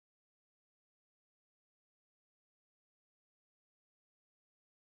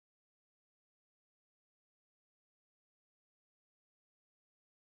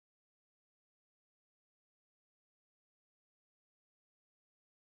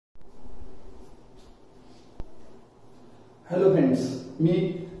Hello friends, मी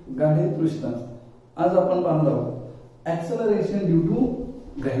गाढे कृष्ण. आज आपण पाहणार आहोत ऍक्सेलरेशन ड्यू टू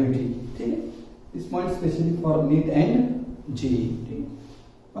ग्रॅव्हिटी. ठीक आहे, दिस point specially for NEET and JEE. ठीक,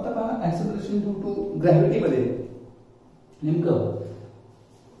 आता पहा ऍक्सेलरेशन ड्यू टू ग्रॅव्हिटी मध्ये नेमकं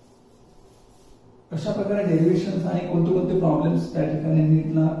कशा प्रकारे डेरिव्हेशन्स आणि कोणते कोणते प्रॉब्लेम्स त्या ठिकाणी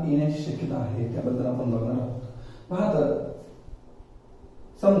नीटला येण्याची शक्यता आहे त्याबद्दल आपण बघणार आहोत. पहा, तर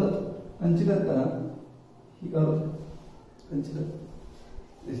समजा कन्सिडर करा ही अर्थ, consider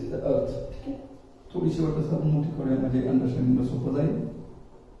this is the earth. ठीक आहे, थोडीशी वाटत आपण मोठी करूया म्हणजे अंडरस्टँडिंग सोपं जाईल.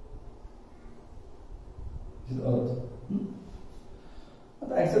 दिस इज अर्थ.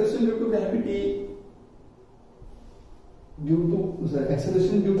 आता acceleration due to gravity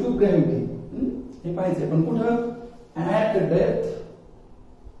acceleration due to gravity हे पाहिजे, पण कुठं? At depth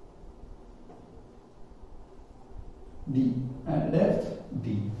D. At depth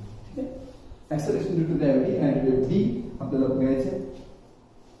D. ठीक आहे, acceleration due to gravity at depth D आपल्याला बघायचे.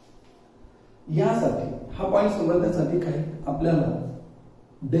 यासाठी हा पॉइंट समजण्यासाठी काही आपल्याला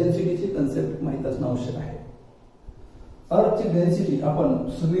डेन्सिटीची कन्सेप्ट माहित असणं आवश्यक आहे. अर्थची डेन्सिटी आपण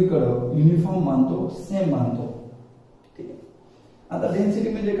सगळीकडे युनिफॉर्म मानतो, सेम मानतो. ठीक आहे, आता डेन्सिटी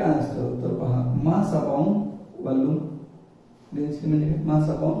म्हणजे काय असतं तर पहा, मास अपॉन व्हॉल्यूम. डेन्सिटी म्हणजे काय? Mass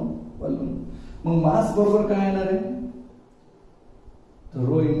upon volume. मग मास बरोबर काय येणार आहे? तर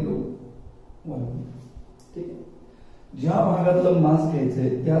रो इंटू व्हॉल्यूम. ठीक आहे, ज्या भागातलं मास घ्यायचंय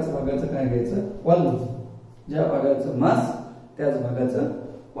त्याच भागाचं काय घ्यायचं? व्हॉल्यूम. ज्या भागाचं मास त्याच भागाचं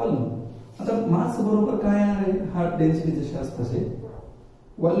व्हॉल्यूम. आता मास बरोबर काय येणार आहे? हा डेन्सिटी जशी असते तसे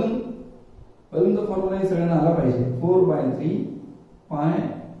व्हॉल्यूम. व्हॉल्यूमचा फॉर्म्युला हे सगळ्यांना आला पाहिजे. 4/3 पाय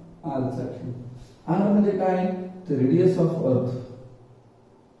आर चा क्यूब. आर म्हणजे काय? तर रेडियस ऑफ अर्थ.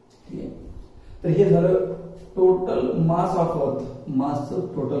 ठीक आहे, तर हे झालं total mass of earth. मासचं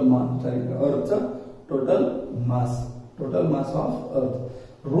total mass, अर्थचं total mass, total mass of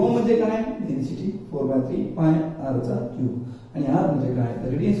earth. Row म्हणजे काय? डेन्सिटी 4/3 पाय आर चा क्यूब. आणि आर म्हणजे काय?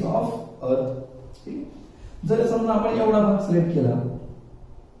 Radius of earth. ठीक आहे, जर समजा आपण एवढा भाग सिलेक्ट केला,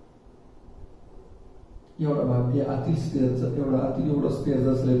 एवढा भाग या आतील स्फिअरचं एवढा स्फिअर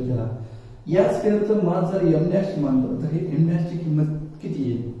जर सिलेक्ट केला, या स्फिअरचं मास जर एम डॅश मानलं तर हे एम डॅशची किंमत किती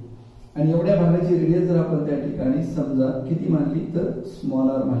येईल? आणि एवढ्या भागाची रेडियस जर आपण त्या ठिकाणी समजा किती मानली तर स्मॉल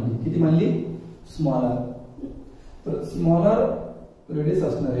आर मानली. किती मानली? Small R. तर स्मॉल आर रेडियस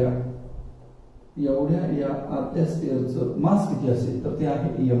असणाऱ्या एवढ्या या आतल्या स्फिअरचं मास किती असेल तर ते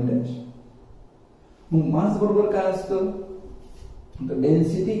आहे एम डॅश. मग मास बरोबर काय असतं?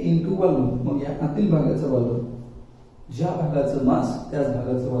 Density into volume. मग या आतील भागाचं व्हॉल्यूम, ज्या भागाचं मास त्याच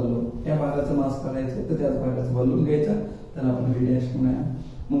भागाचं व्हॉल्यूम. त्या भागाचं मास काढायचं तर त्याच भागाचं व्हॉल्यूम घ्यायचं, त्याला आपण व्ही डॅश म्हणूया.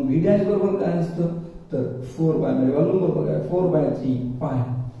 मग व्ही डॅश बरोबर काय असतं तर 4 बाय म्हणजे व्हॉल्यूम बरोबर काय? 4/3 पाय.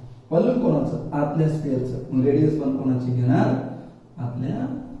 व्हॉल्यूम कोणाचं? आतल्या स्फिअरचं. मग रेडियस पण कोणाची घेणार? आतल्या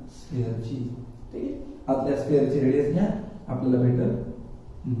स्फिअरची. ठीक आहे, आतल्या स्फिअरची रेडियस घ्या, आपल्याला भेटेल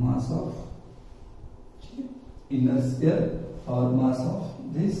mass of inner sphere or mass of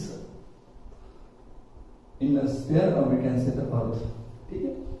this inner sphere or we can say the earth. ठीक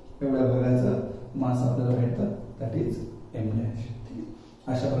आहे, एवढ्या भागाचं मास आपल्याला भेटतं, दॅट इज एम डॅश. ठीक आहे,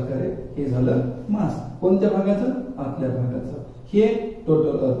 अशा प्रकारे हे झालं मास. कोणत्या भागाचं? आतल्या भागाचं. हे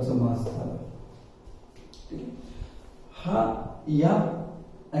टोटल अर्थचं मास झालं. ठीक आहे, हा या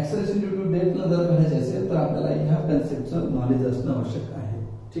ऍक्सेलरेशन ड्यू टू डेप्थला जर करायचं असेल तर आपल्याला ह्या कन्सेप्टचं नॉलेज असणं आवश्यक आहे.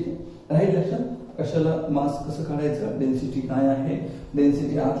 ठीक आहे, राहील लक्षात. कशाला मास कसं काढायचं? डेन्सिटी काय आहे?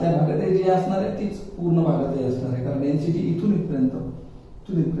 डेन्सिटी आतल्या भागात जी असणार आहे तीच पूर्ण भागात असणार आहे, कारण डेन्सिटी इथून इथपर्यंत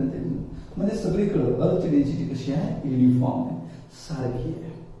म्हणजे सगळीकडे अर्थची डेन्सिटी कशी आहे? युनिफॉर्म आहे, सारखी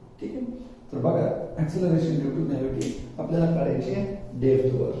आहे. ठीक आहे, तर बघा ऍक्सेलरेशन ड्यू टू ग्रॅव्हिटी आपल्याला काढायची आहे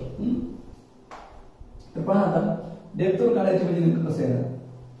डेप्थवर. तर पहा, आता डेप्थवर काढायची म्हणजे नेमकं कसं आहे?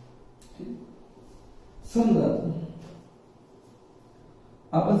 समजा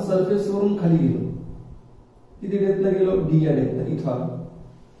आपण सरफेस वरून खाली गेलो, किती डेप्थला गेलो? डी या डेप्थला. इथं आलो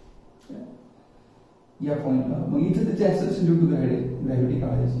या पॉइंटला. मग इथे त्याची ऍक्सेलरेशन ड्यू टू ग्रॅव्हिटी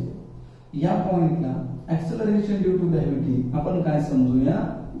काढायची. या पॉइंटला ऍक्सेलरेशन ड्यू टू ग्रॅव्हिटी आपण काय समजूया?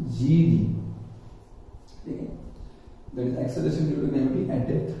 G D. ठीक आहे, that is acceleration due to gravity at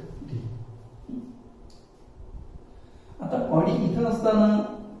depth D. आता बॉडी इथं असताना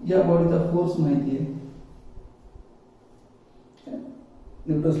या बॉडीचा फोर्स माहिती आहे.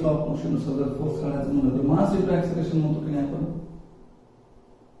 न्यूटन्स लॉ ऑफ मोशन नुसार जर फोर्स काढायचं म्हणलं तर मास इंटू ऍक्सेलरेशन म्हणतो की नाही आपण?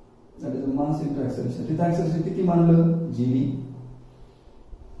 That is mass into acceleration. तिथे ऍक्सेलरेशन किती मानलं? जी.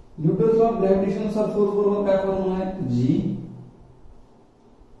 न्यूटन्स लॉ ऑफ ग्रॅव्हिटेशन नुसार फोर्स बरोबर काय फॉर्म्युला आहे? जी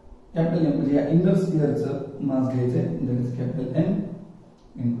कॅपिटल एम. म्हणजे या इनर स्फिअरचं मास घ्यायचंय, that is capital M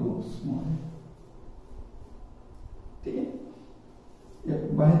into small. ठीक आहे,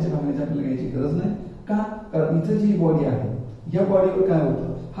 बाहेरच्या भागाची आपल्याला घ्यायची गरज नाही का, कारण इथे जी बॉडी आहे या बॉडीवर काय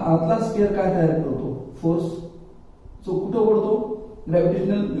होतं, हा आतला स्फिअर काय तयार करतो, फोर्स जो कुठं ओढतो,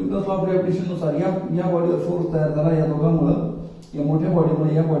 gravitational Newton's law of gravitation नुसार या बॉडीवर फोर्स तयार झाला, या दोघांमुळे या मोठ्या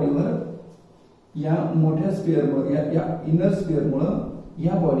बॉडीमुळे या बॉडीवर या मोठ्या स्फिअरमुळे या इनर स्फिअरमुळे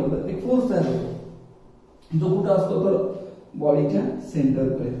या बॉडीवर एक फोर्स तयार होतो जो कुठं असतो तर बॉडीच्या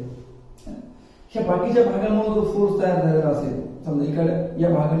सेंटरकडे. ह्या बाकीच्या भागांमुळे जो फोर्स तयार झालेला असेल, समजा इकडे या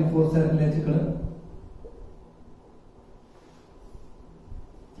भागाने फोर्स तयार केला याच्याकडे,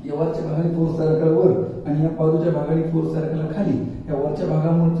 या वरच्या भागाने फोर्स तयार केला वर आणि या बाजूच्या भागाने फोर्स तयार केला खाली, या वरच्या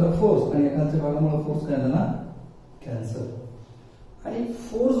भागामुळेचा फोर्स आणि या खालच्या भागामुळे फोर्स काय झाला, कॅन्सल. आणि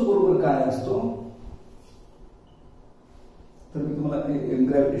फोर्स बरोबर काय असतो तर मी तुम्हाला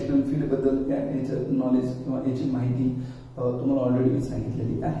ग्रॅव्हिटेशनल फील्ड बद्दल याचं नॉलेज किंवा याची माहिती तुम्हाला ऑलरेडी मी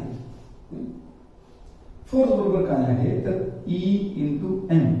सांगितलेली आहे. फोर्स बरोबर काय आहे तर E into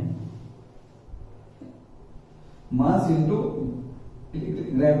M, mass into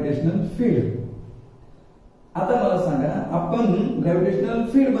gravitational field. आता मला सांगा, आपण ग्रॅव्हिटेशनल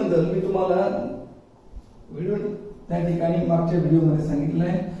फील्ड बद्दल मी तुम्हाला व्हिडिओ त्या ठिकाणी मागच्या व्हिडिओमध्ये सांगितलं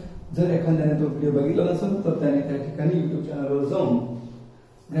आहे. जर एखाद्याने तो व्हिडिओ बघितला नसेल तर त्याने त्या ठिकाणी युट्यूब चॅनलवर जाऊन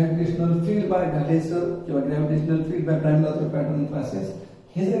ग्रॅव्हिटेशनल फील्ड बाय घालेसर किंवा gravitational field by prime Latur pattern classes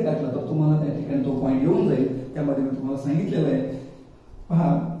हे जर टाकलं तर तुम्हाला त्या ठिकाणी तो पॉइंट येऊन जाईल. त्यामध्ये मी तुम्हाला सांगितलेलं आहे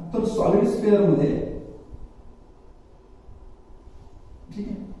पहा, तर सॉलिड स्फिअर मध्ये ठीक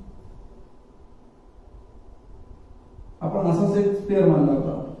आहे आपण असाच एक स्फिअर मानला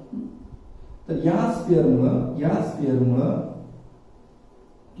होता, तर या स्फिअरमुळं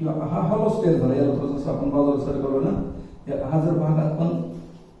किंवा हा हॉलो स्फिअर झाला, याला जसं आपण बाजूला सरकवलं ना, हा जर भाग आपण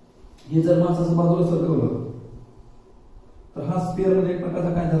हे जर मासाचं बाजूला सरकवलं तर हा स्फिअर म्हणजे एक प्रकारचा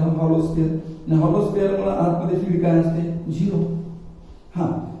काय झाला, हॉलो स्फिअर. आणि हॉलो स्फिअरमुळे आतमध्ये फील्ड काय असते, 0. हा,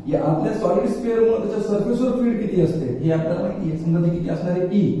 या आतल्या सॉलिड स्फिअरमुळे त्याच्या सरफेसवर फील्ड किती असते हे आपल्याला माहिती आहे, समजा ते किती असणार आहे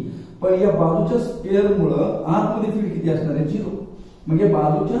E. पण या बाजूच्या स्फिअरमुळे आतमध्ये फील्ड किती असणार आहे, 0. म्हणजे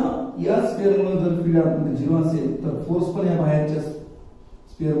बाजूच्या या स्फिअरमुळे जर फील्ड आतमध्ये 0 असेल तर फोर्स पण या बाहेरच्या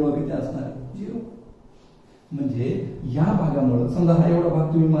स्फिअरमुळे किती असणार आहे, 0. म्हणजे या भागामुळे समजा हा एवढा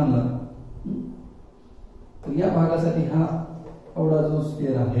भाग तुम्ही मानला तर या भागासाठी हा एवढा जो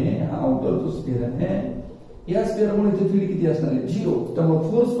स्फिअर आहे, हा आउटर जो स्फिअर आहे, या स्फिअरमुळे इथे फील्ड किती असणार आहे, 0. त्यामुळे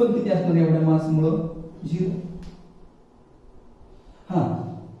फोर्स पण किती असणार आहे एवढ्या मासमुळे, 0. हा,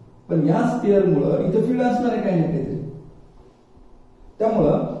 पण या स्फिअरमुळे इथे फील्ड असणार आहे काही ना काहीतरी,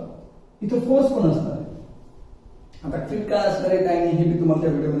 त्यामुळं इथे फोर्स पण असणार आहे. आता फील्ड काय असणार आहे काय नाही हे मी तुम्हाला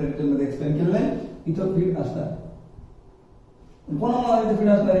त्या व्हिडिओमध्ये डिटेलमध्ये एक्सप्लेन केलेलं आहे. इथं फील्ड असणार आहे, कोणामुळे इथे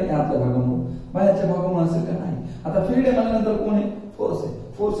फील्ड असणार आहे, आतल्या भागामुळे, बाहेरच्या भागामुळे असेल का नाही. आता फील्ड आहे म्हणल्यानंतर कोण आहे, फोर्स आहे.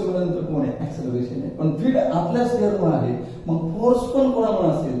 फोर्स म्हणल्यानंतर कोण आहे, ऍक्सेलरेशन आहे. पण फील्ड आपल्या स्फिअरमुळे आहे, मग फोर्स पण कोणामुळे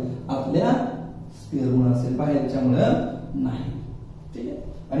असेल, आपल्या स्फिअरमुळे असेल, बाहेरच्यामुळे नाही. ठीक आहे,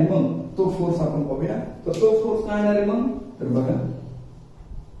 आणि मग तो फोर्स आपण बघूया. तर तो फोर्स काय येणार आहे मग, तर बघा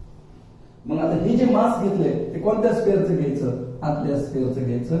मग आता हे जे मास घेतले ते कोणत्या स्क्वेअरचं घ्यायचं, आतल्या स्क्वेअरचं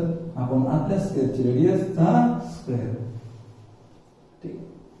घ्यायचं. आपण आतल्या स्क्वेअरची रेडियसचा स्क्वेअर, ठीक.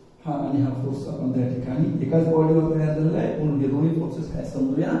 हा, आणि हा फोर्स आपण त्या ठिकाणी एकाच बॉडीवर तयार झालेला आहे म्हणून हे दोन्ही फोर्सेस काय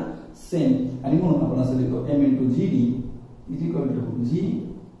समजूया सेम. आणि म्हणून आपण असं लिहितो m * gd is equal to g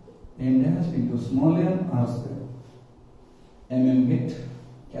m dash into small m r square. mm get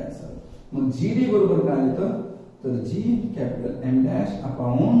cancel. मग gd बरोबर काय येतं तर g capital M dash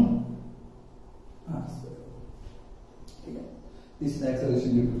upon r square. ठीक आहे, दिस is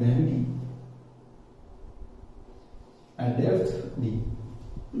acceleration due to gravity at depth d.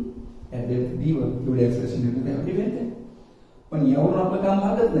 at depth d वर एवढी acceleration due to gravity भेटते. पण यावरून आपलं काम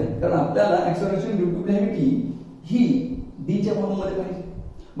भागत नाही, कारण आपल्याला acceleration due to gravity he d च्या फॉर्म मध्ये पाहिजे.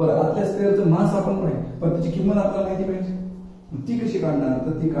 बरं, आतल्या स्क्वेअरचं मास आपण पाहिजे, पण त्याची किंमत आपल्याला माहिती पाहिजे. ती कशी काढणार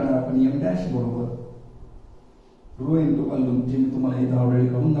तर ती काढणार आपण m डॅश बरोबर रो इंटू वॉल्यूम, जे मी तुम्हाला इथं ऑलरेडी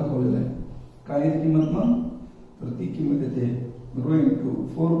काढून दाखवलेलं आहे. काय आहे किंमत मग, तर ती किंमत येते रो इंटू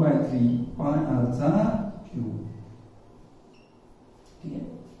 4/3 पाय r चा क्यूब. ठीक आहे,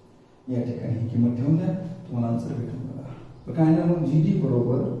 या ठिकाणी ही किंमत ठेवून द्या, तुम्हाला आन्सर भेटून बघा. तर काय ना मग gd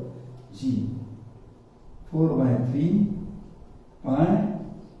बरोबर g 4/3 पाय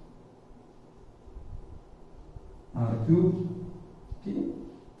r क्यूब. ठीक आहे,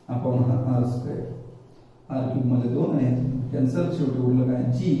 आपण हा r स्क्वेअर, r क्यूब मध्ये 2 आहेत कॅन्सल, शेवटी उरलं काय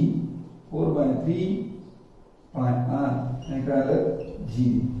g 4/3 पाय r आणि काय आलं g.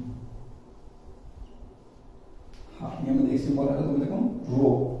 हा, यामध्ये एक सिंबल आला तुम्ही कोण रो,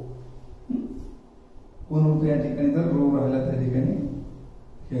 कोण होतो या ठिकाणी तर रो राहिला त्या ठिकाणी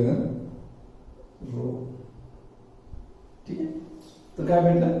हिअर रो. ठीक आहे, तर काय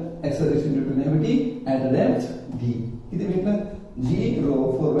भेटलं acceleration due to gravity at depth d किती भेटलं g rho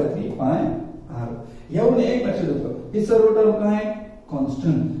 4/3 pi r यावरून एक लक्षात येतं हे सर्व टर्म काय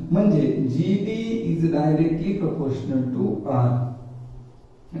कॉन्स्टंट म्हणजे gd is directly proportional to r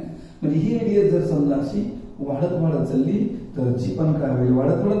म्हणजे ही रेडियस जर समजा अशी वाढत वाढत चालली तर जी पण काय होईल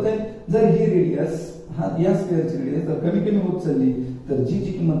वाढत वाढत जाईल जर ही रेडियस हा या स्क्वेअरची रेडियस जर कमी कमी होत चालली तर जी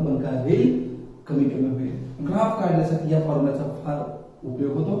ची किंमत पण काय होईल कमी कमी होईल ग्राफ काढण्यासाठी या फॉर्म्युल्याचा फार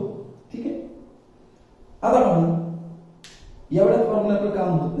उपयोग होतो ठीक आहे आता पहा एवढ्या फॉर्म्युल्यावर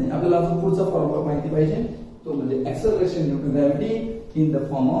काम होत नाही आपल्याला अजून पुढचा फॉर्म्युला माहिती पाहिजे तो म्हणजे acceleration due to gravity in the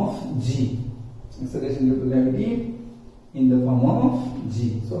form of g acceleration due to gravity in the form of g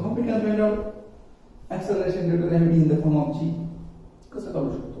so how we can find out acceleration due to gravity in the form of g कसं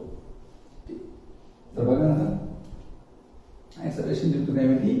काढू शकतो तर बघा आता acceleration due to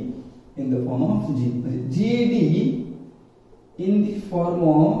gravity in the form of g म्हणजे gd in the form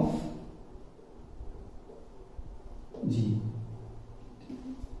of g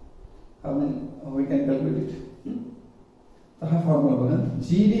how we can calculate it तर हा formula बघा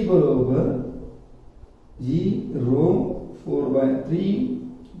gd बरोबर g rho 4/3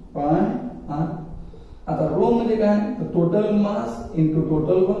 pi r आता रो म्हणजे काय तर total mass into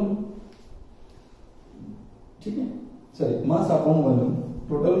total volume ठीक आहे sorry mass upon volume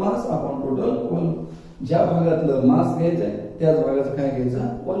total mass upon total volume ज्या भागातलं मास घ्यायचं आहे त्याच भागाचं काय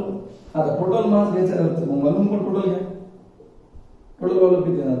घ्यायचं वॉल्यूम आता टोटल मास घ्यायचा अर्थ वॉल्यूम पण टोटल घ्या टोटल वॉल्यूम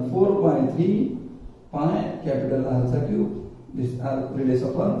किती येणार 4/3 पाय कॅपिटल आर चा cube this R radius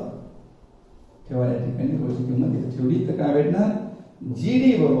of earth ठेवा या ठिकाणी रोची किंमत इथे ठेवली तर काय भेटणार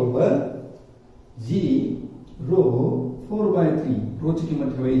जीडी बरोबर जी रो 4/3 रोची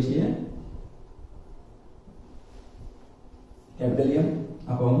किंमत ठेवायची आहे कैपिटल एम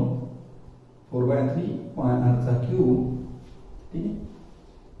अपॉन 4/3 पाय आर चा क्यूब ठीक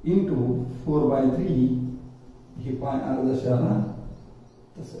आहे इनटू 4/3 हे पाय आर जसे आला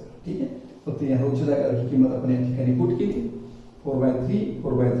तसं ठीक आहे फक्त या रोजच्या जागा ही किंमत आपण या ठिकाणी पुट केली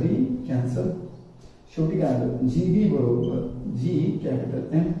 4/3 कॅन्सल शेवटी काय आलं जीबी बरोबर जी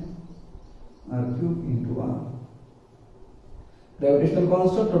capital M R cube into R gravitational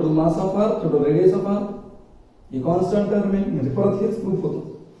constant total mass of earth total radius of earth हे कॉन्स्टंट टर्म आहे म्हणजे परत हेच प्रूफ होतो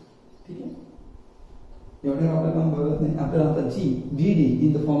ठीक आहे एवढे आपलं काम बघत नाही आपल्याला आता जी DD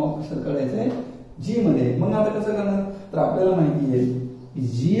in the form of कशात काढायचं आहे जी मध्ये मग आता कसं करणार तर आपल्याला माहिती आहे की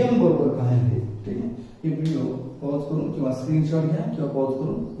जीएम बरोबर काय आहे ठीक आहे हे व्हिडिओ पॉज करून किंवा स्क्रीनशॉट घ्या किंवा पॉज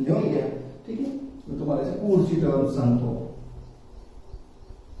करून लिहून घ्या ठीक आहे मी तुम्हाला याची पुढची टर्म सांगतो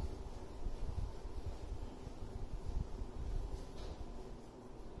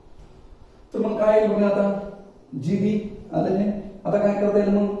तर मग काय बघा आता जीबी आले आहे आता काय करता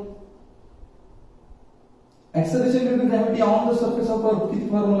येईल मग acceleration due to gravity on the surface of earth किती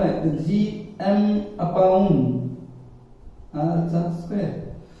फॉर्म्युला आहे जी एम अपॉन आर चा स्क्वेअर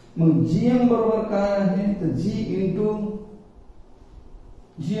मग जीएम बरोबर काय आहे तर जी इंटू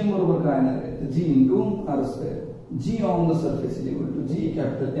जीएम बरोबर काय आहे तर जी into R square G on the surface is equal to G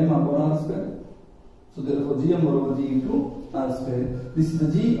capital M upon R square so therefore GM बरोबर जी into R square this is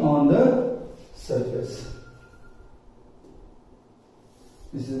the G on the surface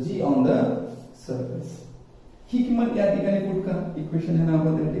this is G on the surface ही किंमत या ठिकाणी put करा equation आहे ना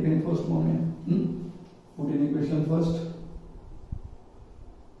आपण या ठिकाणी फर्स्ट म्हणूया पुट इन इक्वेशन फर्स्ट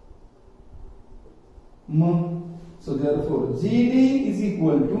मग so therefore GD is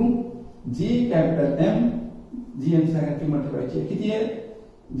equal to G capital M G M ची किंमत ठेवायची किती आहे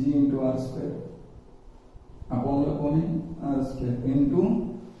जी इंटू आर स्क्वेअर अपॉन ला कोण आहे R square into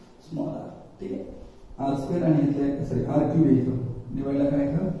small R ठीक आहे आर स्क्वेअर आणि इथे सॉरी आर क्यूब येतो डिवाइडला काय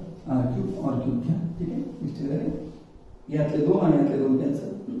करा आर क्यूब घ्या ठीक आहे मिस्टेक झाली यातले दोन आणि यातले दोन कॅन्सल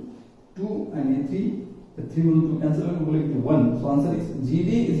 2 आणि 3 तर 3 मधून 2 कॅन्सल होईल बोलले की 1 so answer is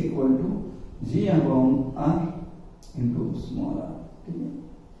GD is equal to G upon R into small R ठीक आहे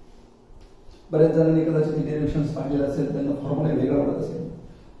बरेच जणांनी कदाचित डेरिव्हेशन्स पाहिलेले असेल त्यांना फॉर्म्युला वेगळा वाटत असेल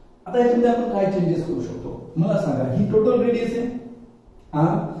आता याच्यामध्ये आपण काय चेंजेस करू शकतो मला सांगा ही टोटल रेडियस आहे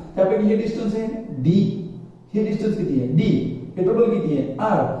आर त्यापैकी हे डिस्टन्स आहे डी हे डिस्टन्स किती आहे डी हे टोटल किती आहे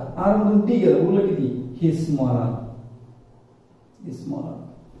आर आर मधून डी गेलं उरलं किती हे स्मॉल आर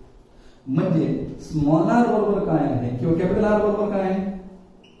म्हणजे स्मॉल आर बरोबर काय आहे किंवा कॅपिटल आर बरोबर काय आहे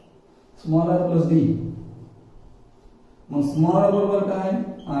स्मॉल आर प्लस डी मग स्मॉल आर बरोबर काय आहे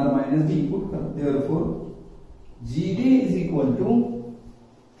आर मायनस डी पुट करा therefore GD is equal to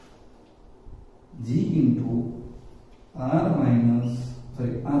G into R minus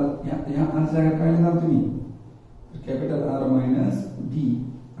sorry R या आर जागा काय लिहिणार तुम्ही कैपिटल आर मायनस डी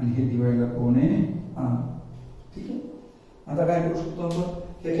आणि हे डिवाइडला कोण आहे आर ठीक आहे आता काय करू शकतो आपण,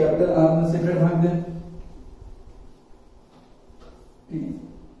 हे कॅपिटल आर ने सेपरेट भाग द्या, ठीक आहे,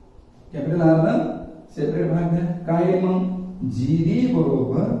 कॅपिटल आर ने सेपरेट भाग द्या. काय मग जीडी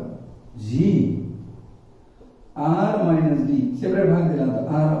बरोबर जी आर मायनस डी सेपरेट भाग दिला तर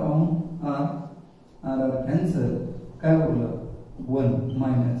R upon R, R R cancel, काय उरलं 1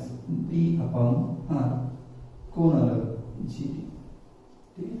 मायनस डी अपॉन आर, कोण आलं जी डी.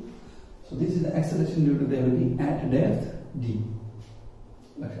 ठीक आहे. So this is the acceleration due to gravity at depth D.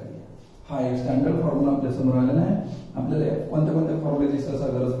 लक्षात घ्या, हा एक स्टँडर्ड फॉर्म्युला आपल्या समोर आलेला आहे. आपल्याला कोणत्या कोणत्या फॉर्म्युल्याची सहसा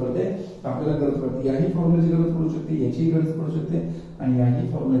गरज पडते, आपल्याला गरज पडते याही फॉर्म्युल्याची गरज पडू शकते, याची गरज पडू शकते आणि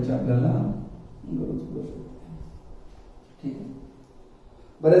याही फॉर्म्युल्याची आपल्याला गरज पडू शकते. ठीक आहे.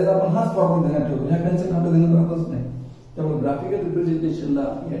 बरेचदा आपण हाच प्रॉब्लेम ध्यानात ठेवतो, ह्या कन्सेप्ट आपल्या ध्यानात राहतच नाही. त्यामुळे ग्राफिकल रिप्रेझेंटेशनला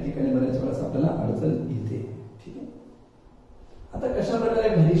या ठिकाणी बऱ्याच वेळेस आपल्याला अडचण येते. ठीक आहे. आता कशा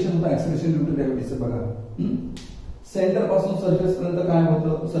प्रकारे व्हेरिएशन होतं एक्सेलरेशन ड्यू टू ग्रॅव्हिटीचं बघा. सेंटर पासून सरफेस पर्यंत काय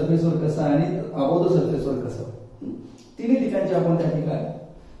होतं, सरफेसवर कसं आणि अबोव द सरफेसवर कसं, तिन्ही ठिकाणचे आपण त्या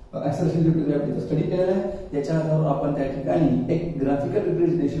ठिकाणी एक्सेलरेशन ड्यू टू ग्रॅव्हिटीचं स्टडी केलेलं आहे. याच्या आधारावर आपण त्या ठिकाणी एक ग्राफिकल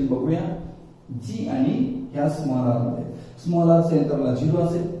रिप्रेझेंटेशन बघूया. जी आणि ह्या स्मॉल आर मध्ये, स्मॉल आर सेंटरला 0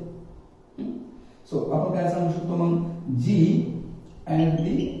 असेल. सो आपण काय सांगू शकतो मग G and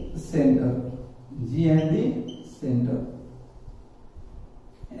the centre, G and the centre,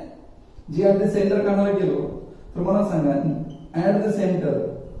 G and the centre काढायला गेलो तर मला सांगा at the centre,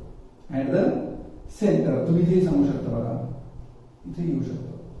 at the centre तुम्ही इथे सांगू शकता बघा, इथे येऊ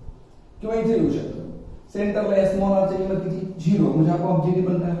शकतो किंवा इथे येऊ शकतो. सेंटरला या स्मॉल आर ची किंमत किती 0, म्हणजे आपोआप जी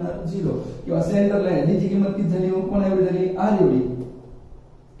पण काय होणार 0, किंवा सेंटरला डी ची किंमत किती झाली, कोण एवढी झाली आर एवढी,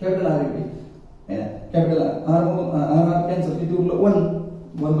 कॅपिटल आर एवढी, कॅपिटल आर मधून आर आर कॅन्सल, किती उरलं 1,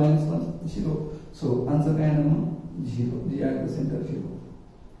 1 मायनस 1 0. सो आन्सर काय आहे मग 0, जी ऍट द सेंटर 0.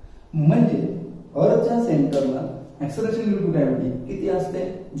 म्हणजे अर्थच्या सेंटरला एक्सेलरेशन ड्यू टू ग्रॅव्हिटी किती असते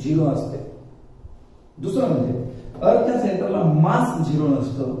 0 असते. दुसरं म्हणजे अर्थच्या सेंटरला मास 0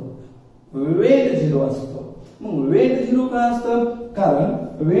 नसतं, वेट 0 असतं. मग वेट 0 का असतं,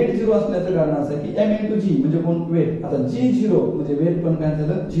 कारण वेट 0 असण्याचं कारण असं आहे की m इंटू जी म्हणजे कोण वेट. आता जी 0 म्हणजे वेट पण काय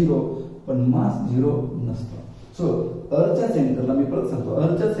झालं 0, पण मास 0 नसतं. सो अर्थच्या सेंटरला मी परत सांगतो,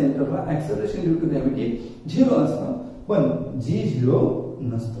 अर्थच्या सेंटरला एक्सेलरेशन ड्यू टू ग्रॅव्हिटी 0 असतं, पण जी 0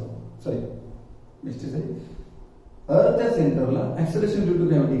 नसतं. सॉरी मिस्टेक आहे. अर्थच्या सेंटरला एक्सेलरेशन ड्यू टू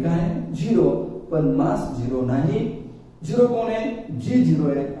ग्रॅव्हिटी काय 0, पण मास 0 नाही. 0 कोण आहे, जी 0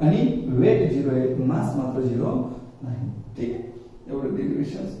 आहे आणि वेट 0 आहे, मास मात्र 0 नाही. ठीक आहे. एवढे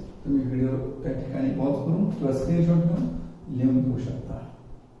डेरिव्हेशन्स तुम्ही व्हिडिओ त्या ठिकाणी पॉज करून किंवा स्क्रीनशॉट घेऊन लिहून घेऊ शकता.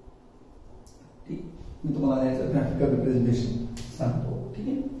 ठीक, मी तुम्हाला याचं ग्राफिकल रिप्रेझेंटेशन सांगतो. ठीक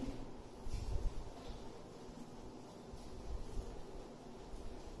आहे.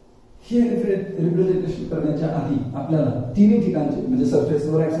 हे रिप्रेझेंटेशन करण्याच्या आधी आपल्याला तिन्ही ठिकाणचे म्हणजे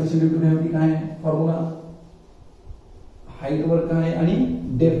सरफेसवर एक्सेलरेशन ड्यू टू ग्रॅव्हिटी काय आहे, फॉर्म्युला, हाईट वर काय आणि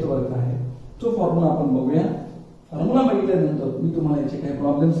डेप्थ वर काय आहे, तो फॉर्म्युला आपण बघूया. फॉर्म्युला बघितल्यानंतर मी तुम्हाला याचे काही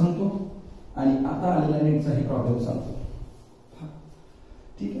प्रॉब्लेम सांगतो आणि आता आलेला नेटचाही प्रॉब्लेम सांगतो.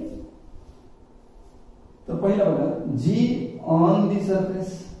 ठीक आहे. तर पहिला बघा, जी on the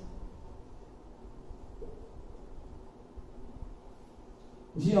surface,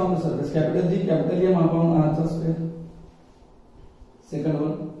 G on the surface, capital G capital M upon R चा स्क्वेअर. सेकंड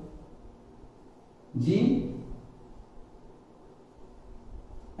वन जी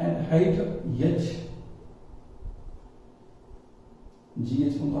एट हाइट h, जी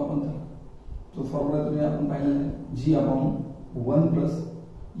एच म्हणतो आपण त्याला, तो फॉर्म्युला तुम्ही आपण पाहिलेला आहे, जी upon 1 plus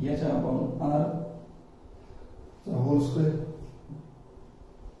h upon r चा होल स्क्वेअर.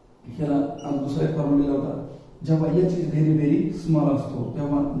 ह्याला आपण दुसरा एक फॉर्म्युला लिहिला होता, जेव्हा h is very very small असतो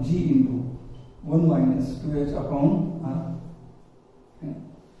तेव्हा g into 1 minus 2h upon r.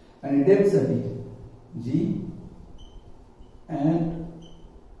 आणि डेप्थ साठी g end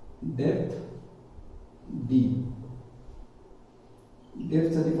depth d.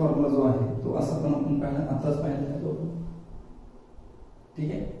 Depth साठी फॉर्म्युला जो आहे तो असा पण आपण पाहिला, आताच पाहिला आहे तो.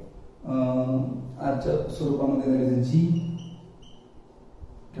 ठीक आहे. आजच्या स्वरूपामध्ये द्यायचं g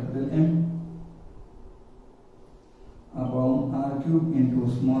capital M upon r cube into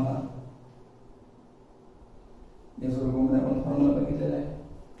small r. या स्वरूपामध्ये आपण फॉर्म्युला बघितलेला आहे.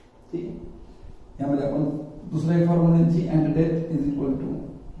 ठीक आहे. यामध्ये आपण दुसरा एक formula g end depth is equal to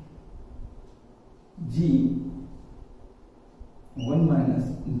g 1 minus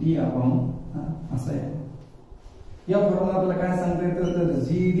d upon r असा आहे. या फॉर्म्युला आपल्याला काय सांगता येतं, तर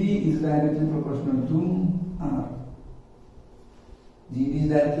gd is directly proportional to r. gd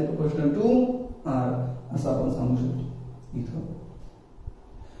is directly proportional to r असं आपण सांगू शकतो इथं.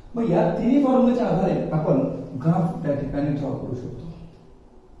 मग या तिन्ही फॉर्म्युल्याच्या आधारे आपण ग्राफ त्या ठिकाणी ड्रॉ करू शकतो.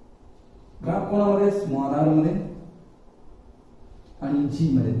 ग्राफ कोणामध्ये? स्मॉल आर मध्ये आणि जी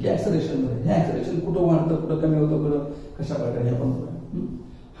मध्ये, की ऍक्सलरेशन मध्ये. हे ऍक्सलरेशन कुठं वाढतं, कुठं कमी होतं, कुठं कशा प्रकारे आपण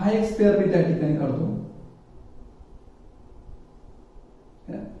हा एक स्पेअर मी त्या ठिकाणी काढतो.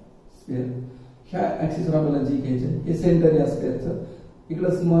 स्पेअर ह्या ऍक्सिसवर आपल्याला जी घ्यायचे, हे सेंटर या स्पेअरचं.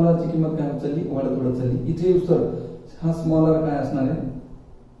 इकडे स्मॉल आर ची किंमत काय होत चालली? वाढत चालली. इथे सर हा स्मॉल आर काय असणार आहे?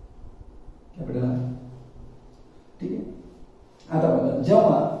 Capital R. ठीक आहे. आता बघा,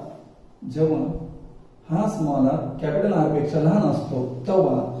 जेव्हा हा स्मॉल आर कॅपिटल आर पेक्षा लहान असतो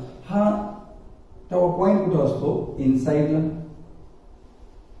तेव्हा पॉइंट कुठं असतो? इनसाइडला.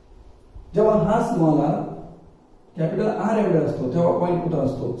 जेव्हा हा स्मॉल आर कॅपिटल आर एवढा असतो तेव्हा पॉइंट कुठं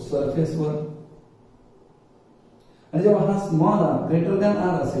असतो? सरफेसवर. आणि जेव्हा हा small R greater than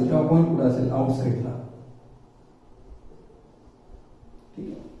R असेल तेव्हा पॉइंट कुठं असेल? आउटसाइडला. ठीक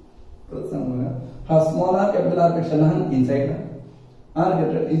आहे. परत सांगू बघा, हा स्मॉल आर कॅपिटल आर पेक्षा लहान इनसाइडला, R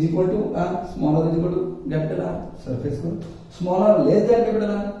capital is equal to R, small R is equal to capital R सरफेसवर, स्मॉल आर लेस दॅन कॅपिटल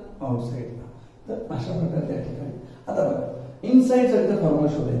आर आउटसाइडला. तर अशा प्रकारे त्या ठिकाणी. आता बघा, इनसाइड साईडचा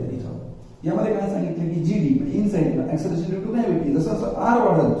फॉर्म्युला शोधायचा. इथं यामध्ये काय सांगितलं की जीडी म्हणजे इनसाइडला ऍक्सेलरेशन ड्यू टू ग्रॅव्हिटी. जसं जसं आर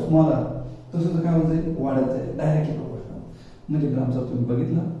वाढेल स्मॉल आर तसं काय होत जाईल? वाढत जाईल डायरेक्टली प्रोपोर्शनल. म्हणजे ग्राम जर तुम्ही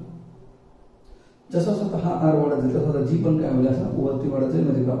बघितला, जसं जसं हा आर वाढत जाईल तसं जी पण काय होईल? असं वरती वाढत जाईल,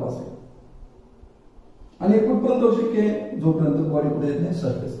 म्हणजे ग्राफ असेल. आणि कुठपर्यंत होऊ शक्य आहे? जोपर्यंत बॉडी पुढे येत नाही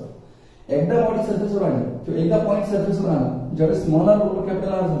सरफेसवर. एकदा बॉडी सरफेसवर आली किंवा एकदा पॉइंट सरफेसवर आला, ज्यावेळेस स्मॉल आर बरोबर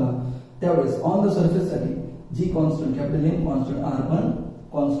कॅपिटल आर झाला त्यावेळेस ऑन द सरफेस साठी जी constant, capital M constant, R पण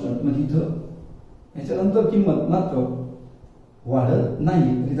कॉन्स्टंट. म्हणजे इथं याच्यानंतर किंमत मात्र वाढत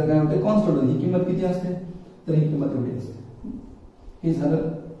नाही. इथं काय होते? कॉन्स्टंट होते. ही किंमत किती असते? तर ही किंमत एवढी असते. हे झालं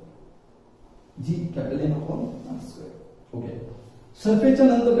जी capital M upon R square. Okay. सरफेसच्या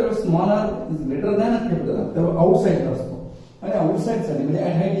नंतर त्यावेळेस small R is greater than capital R तेव्हा आउटसाइडला असतो. आणि आउटसाइड साठी म्हणजे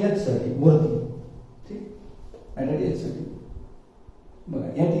ऍट हाईट एच साठी वरती. ठीक. ऍट हाईट एच साठी बघा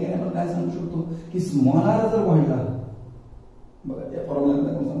या ठिकाणी आपण काय सांगू शकतो की स्मॉल आर जर वाढला, बघा या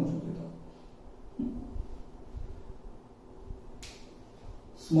फॉर्म्युल्यामध्ये आपण सांगू शकतो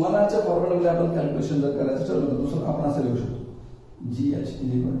स्मॉल आरच्या फॉर्म्युल्यामध्ये आपण कॅल्क्युलेशन जर करायचं ठरवलं तर दुसरं आपण असं लिहू शकतो जी H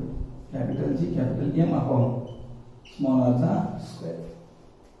is equal to capital G capital M upon small आरचा square.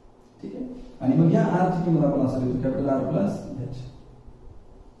 ठीक आहे. आणि मग या आर ची किंमत आपण असं लिहितो capital R plus H.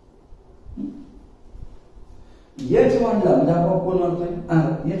 H वाढला म्हणजे आपण कोण वाढतोय?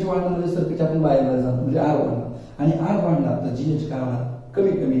 आर. एच वाढला म्हणजे सर्किट आपण बाहेर जातो म्हणजे आर वाढला. आणि आर वाढला तर जी एच काय होणार?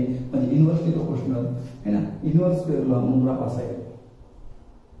 कमी कमी म्हणजे इन्व्हर्सली प्रोपोर्शनल है ना, इन्व्हर्स स्क्वेअर लॉ म्हणून ग्राफ असायला.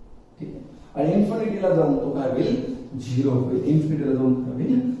 ठीक आहे. आणि इन्फिनिटीला जाऊन तो काय होईल? झिरो होईल. इन्फिनिटीला जाऊन काय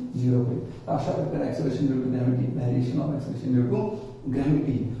होईल? झिरो होईल. अशा प्रकारे acceleration due to gravity, variation of acceleration due to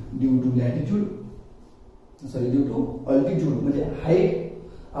gravity due to latitude, due to altitude म्हणजे height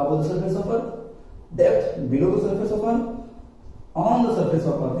above the surface of earth, depth below the surface of earth, on the surface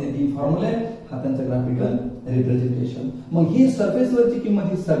of earth. हे तीन फॉर्म्युले हा त्यांचा graphical representation. मग ही सरफेसवरची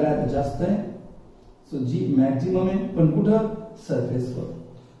किंमत ही सगळ्यात जास्त आहे. सो जी मॅक्झिमम आहे पण कुठं? सरफेसवर.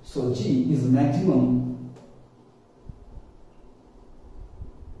 So G is maximum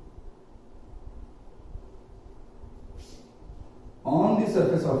on the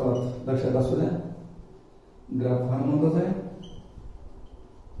surface of earth. लक्षात असू द्या, ग्राफ फार महत्वाचा आहे.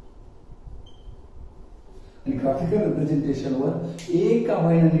 आणि ग्राफिकल रिप्रेझेंटेशन वर एका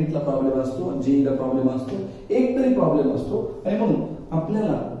महिना नीटला प्रॉब्लेम असतो, जेईला प्रॉब्लेम असतो, एक तरी प्रॉब्लेम असतो. आणि म्हणून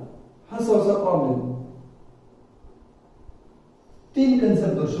आपल्याला हा सहसा प्रॉब्लेम तीन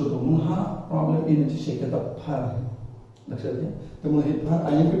कन्सेप्ट दर्शवतो म्हणून हा प्रॉब्लेम येण्याची शक्यता फार आहे. लक्षात घ्या. त्यामुळे हे फार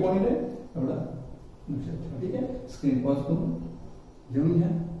आयएमपी पॉइंट आहे एवढा लक्षात ठेवा. ठीक आहे. स्क्रीन पॉज करून लिहून घ्या.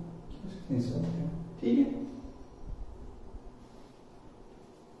 ठीक आहे.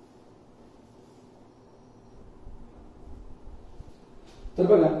 तर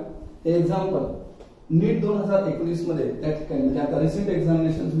बघा एक्झाम्पल नीट 2019 मध्ये त्या ठिकाणी म्हणजे आता रिसेंट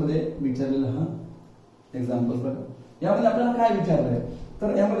एक्झामिनेशन मध्ये विचारलेला हा एक्झाम्पल बघा. यामध्ये आपल्याला काय विचारलंय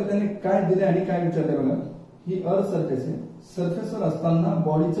तर यामध्ये त्यांनी काय दिले आणि काय विचारलंय बघा. ही अर्थ सरफेस आहे. सरफेसवर असताना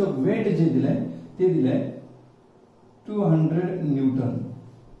बॉडीचं वेट जे दिलंय ते दिलंय 200 न्यूटन.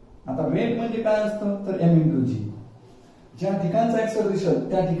 आता वेट म्हणजे काय असतं तर एम इंटू जी. ज्या ठिकाणचं ऍक्सेलरेशन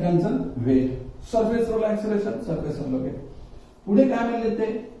त्या ठिकाणचं वेट. सरफेसवर ऍक्सेलरेशन सरफेसवर वेट. पुढे काय म्हणले ते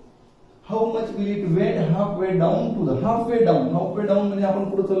how much will it weight half way down to the half way down. Half way down म्हणजे आपण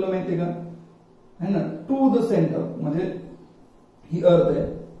पुढे चाललो माहितीये का है ना, टू द सेंटर म्हणजे ही अर्थ आहे,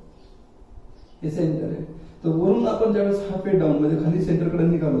 हे सेंटर आहे. तर वरून आपण ज्यावेळेस हाफ वे डाऊन म्हणजे खाली सेंटरकडे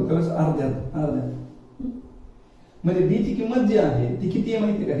निघालो त्यावेळेस अर्ध्यात म्हणजे डी ची किंमत जी आहे ती किती आहे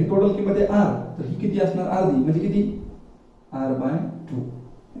माहिती का? ही टोटल किंमत आहे आर, तर ही किती असणार? अर्धी, म्हणजे किती? r/2.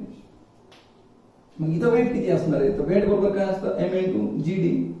 मग इथं वेट किती असणार आहे? तर वेट बरोबर काय असतं? m × gd.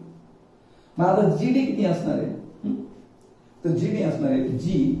 मग आता gd किती असणार आहे? तर gd असणार आहे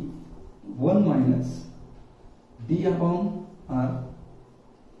g1 - d/r.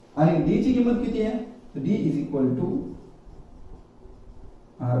 आणि d ची किंमत किती आहे? तर d = r/2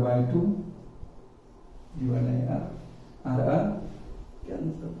 / r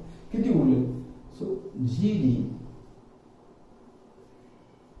कॅन्सल. किती उरले? So gd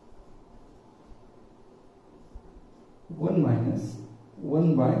 (1 -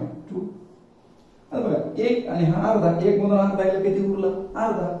 1/2). आता बघा एक आणि हा अर्धा, एक मधून अर्धा गेला, किती उरलं?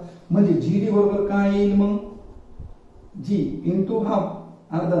 अर्धा. म्हणजे जीडी बरोबर काय येईल मग? जी इंटू हाफ,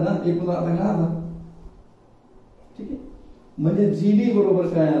 अर्धा ना, एक मधून अर्धा गेला अर्धा. ठीक आहे, म्हणजे जीडी बरोबर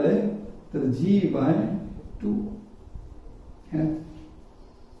काय आलंय? तर g/2.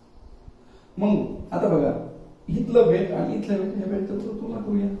 मग आता बघा इथलं वेट आणि इथलं वेट, हे वेट तर तुला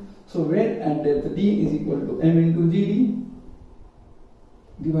करूया. So weight and depth d = m × gd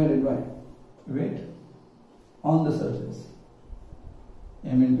divided by weight on the surface.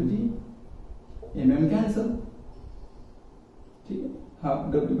 m × g, mm cancel. ठीक आहे, हा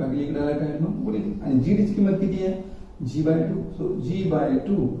w भागिले इकडे आला काय मग गुणिले. आणि gd ची किंमत किती आहे? g/2. सो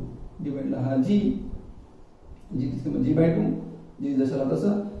g/2 डिवाइड हा g, g ची किंमत g/2, g जसं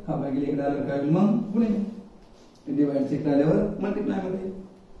तसं, हा भागिले इकडे आला काय मग गुणिले. डिवाइड चे इकडे आल्यावर मल्टिप्लाय मध्ये.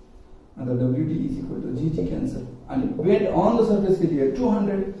 आता wd = g कॅन्सल. आणि वेट ऑन द सरफेस किती आहे?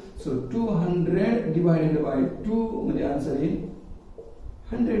 200. सो 200 डिवाइडेड बाय 2 म्हणजे आन्सर येईल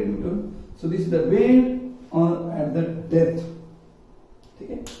 100 Newton. So this is the weight on at the depth.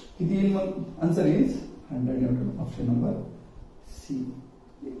 ठीक आहे, किती येईल मग? Answer is 100 Newton. Option number C.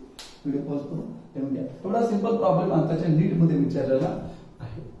 Video pause करून द्या. थोडा सिंपल प्रॉब्लेम आताच्या नीट मध्ये विचारलेला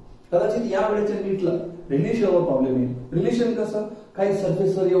आहे. कदाचित या वेळेच्या नीटला रिलेशनवर प्रॉब्लेम येईल. रिलेशन कसं? काही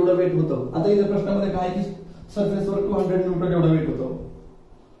सरफेसवर एवढं वेट होतं. आता इथे प्रश्नामध्ये काय की सरफेसवर 200 न्यूटन एवढं वेट होतं.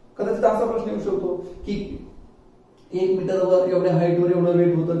 कदाचित असा प्रश्न येऊ शकतो की 1 मीटरवर एवढ्या हाईटवर एवढं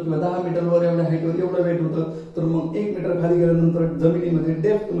वेट होतं, किंवा 10 मीटरवर एवढ्या हाईटवर एवढं वेट होतं. तर मग 1 मीटर खाली गेल्यानंतर जमिनीमध्ये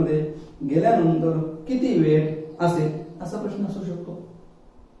डेप्थ मध्ये गेल्यानंतर किती वेट असेल, असा प्रश्न असू शकतो.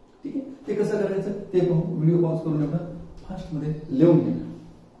 ठीक आहे, ते कसं करायचं ते पाहू. व्हिडिओ पॉज करून एवढं फास्ट मध्ये लिहून घ्या.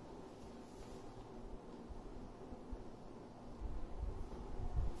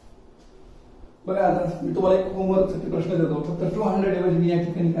 बघा आता मी तुम्हाला एक होमवर्कचा प्रश्न देतो. फक्त 200 ऐवजी मी या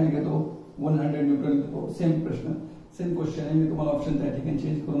ठिकाणी काय घेतो? 100 न्यूटन घेतो. सेम प्रश्न, सेम क्वेश्चन आहे. मी तुम्हाला ऑप्शन त्या ठिकाणी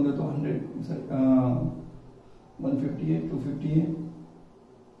चेंज करून देतो. 150 आहे, 250 आहे,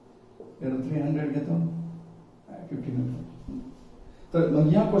 300 घेतो, 50 न्यूटन. तर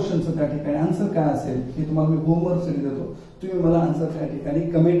मग या क्वेश्चनचं त्या ठिकाणी आन्सर काय असेल हे तुम्हाला मी होमवर्क साठी देतो. तुम्ही मला आन्सर त्या ठिकाणी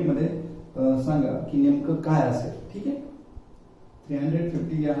कमेंट मध्ये सांगा की नेमकं काय असेल. ठीक आहे,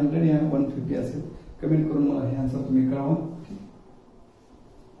 350 या 100 या 150 असेल. कमेंट करून मला हे आन्सर तुम्ही कळवा.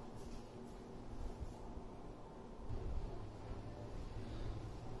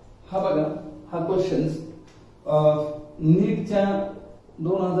 हा बघा, हा क्वेश्चन नीटच्या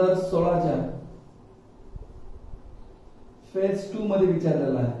 2016च्या फेज 2 मध्ये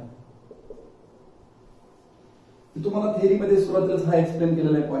विचारलेला आहे. तुम्हाला थेअरी मध्ये सुरुवातीलाच हा एक्सप्लेन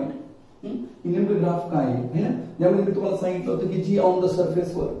केलेला आहे पॉइंट. नेमकं ग्राफ काय आहे ना, यामध्ये मी तुम्हाला सांगितलं होतं की जी ऑन द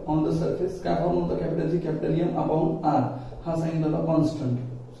सरफेस वर, ऑन द सरफेस काय फॉर्म होता? Capital G capital M upon R. हा सांगितला होता कॉन्स्टंट,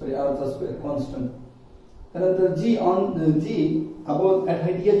 सॉरी आर चा स्क्वेअर कॉन्स्टंट. त्यानंतर जी on G about at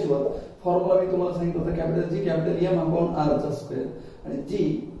height H वर फॉर्म्युला मी तुम्हाला सांगितलं होतं capital G capital M upon R चा स्क्वेअर. आणि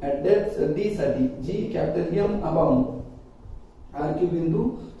जी ऍट डेप्थ डी साठी जी capital M upon R cube into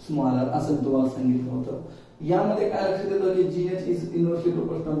small R असं तुम्हाला सांगितलं होतं. यामध्ये काय लक्षात येतं की जी H is inversely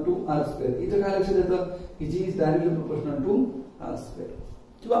proportional to R square. इथं काय लक्षात येतं की जी is directly proportional to R square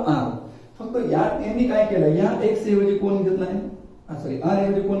किंवा आर. फक्त यांनी काय केलं, या एक्स ऐवजी कोण घेत नाही, सॉरी आर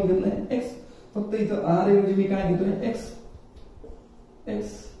ऐवजी कोण घेत नाही? एक्स. फक्त इथं आर ऐवजी मी काय घेतोय? एक्स.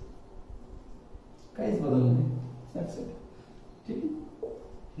 एक्स काहीच बदल नाही. ठीक आहे,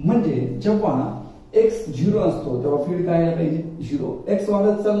 म्हणजे जेव्हा एक्स 0 असतो तेव्हा फील्ड काय यायला पाहिजे? 0. एक्स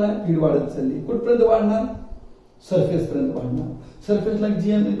वाढत चाललाय, फील्ड वाढत चालली. कुठपर्यंत वाढणार? सरफेस पर्यंत वाढणार. सरफेसला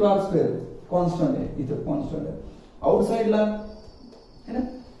GM into R square constant आहे, इथं कॉन्स्टंट आहे. आउटसाइडला है ना,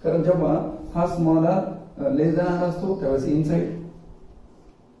 कारण जेव्हा हा स्मॉल आर लेस दॅन आर असतो त्यावेळेस इनसाइड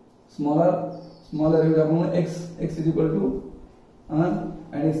स्मॉल आर ऐवजी आपण x is equal to R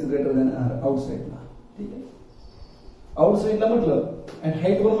and x greater than R आउटसाइडला. ठीक आहे, आउटसाइडला म्हटलं आणि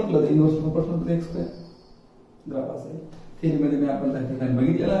हाईट वर म्हटलं तर inverse proportional to x square graph असेल. थेरीमध्ये मी आपण त्या ठिकाणी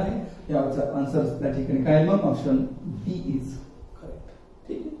बघितलेलं आहे. याचा आन्सर त्या ठिकाणी काय मग ऑप्शन डी इज करेक्ट.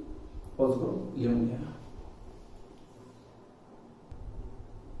 ठीक आहे, पॉज करू, लिहून घ्या.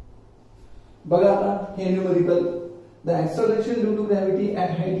 बघा आता हे numerical. The acceleration due to gravity at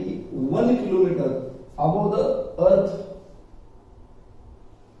height 1 kilometre above the earth.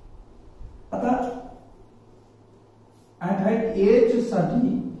 आता ॲट हाईट एच साठी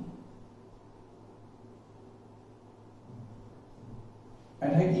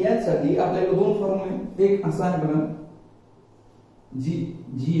साठी आपल्याकडे दोन फॉर्म्युले. एक असा आहे बघा,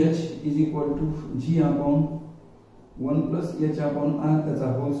 जी H is equal to G upon 1 plus H upon R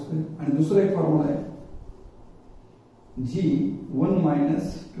त्याचा होल स्क्वेअर. आणि दुसरा एक फॉर्म्युला आहे जी 1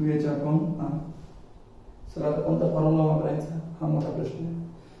 minus 2h upon R. Sir आता कोणता फॉर्म्युला वापरायचा हा मोठा प्रश्न आहे.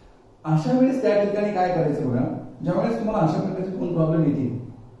 अशा वेळेस त्या ठिकाणी काय करायचं बघा, ज्यावेळेस तुम्हाला अशा प्रकारचे कोण प्रॉब्लेम येतील,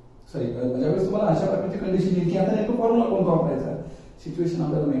 ज्यावेळेस तुम्हाला अशा प्रकारची कंडिशन येईल की आता नेमकं फॉर्म्युला कोणता वापरायचा, सिच्युएशन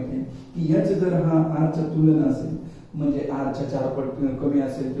आपल्याला माहिती आहे की एच जर हा आर च्या तुलनेत असेल म्हणजे आर च्या 4 पट कमी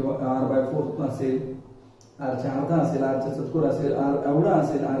असेल किंवा r/4 असेल, आर च्या अर्धा असेल, आर च्या चतुर असेल, आर एवढा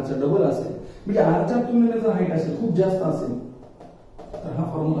असेल, आर च्या डबल असेल, म्हणजे आर च्या तुलनेत जर हाईट असेल खूप जास्त असेल तर हा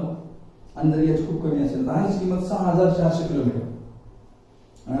फॉर्म्युला. आणि जर एच खूप कमी असेल तर आर ची किंमत 6400 किलोमीटर.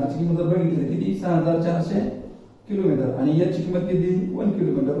 आर ची किंमत जर बघितली किती 6400 किलोमीटर आणि एच ची किंमत किती 1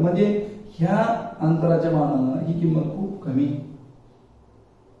 किलोमीटर. म्हणजे ह्या अंतराच्या मानाने ही किंमत खूप कमी.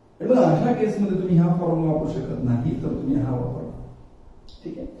 अशा केसमध्ये तुम्ही हा फॉर्म्युला वापरू शकत नाही तर तुम्ही हा वापरा.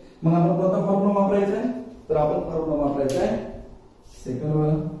 ठीक आहे, मग आपण कोणता फॉर्म्युला वापरायचा आहे, तर आपण फॉर्म्युला वापरायचा आहे सेकंड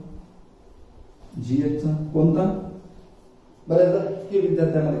वाला जीएच चा. कोणता, बऱ्याचदा हे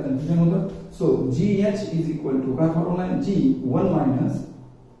विद्यार्थ्यांमध्ये कन्फ्युजन होतं. So GH is equal to काय फॉर्म्युला आहे, जी 1 मायनस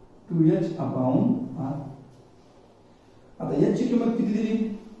 2h अपॉन आर. आता एच ची किंमत किती दिली,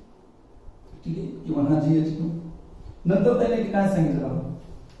 ठीक आहे, किंवा हा जीएच. नंतर त्याने काय सांगितलं,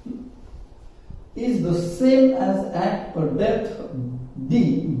 is the same as at a depth d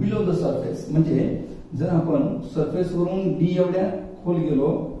below the surface. म्हणजे जर आपण सरफेस वरून d एवढ्या खोल गेलो,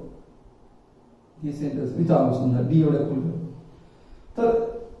 हे सेंटेन्स इथं आलो समजा d एवढ्या खोल गेलो तर,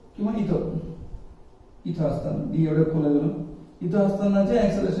 किंवा इथं असताना d एवढ्या खोल गेलो, इथं असताना जे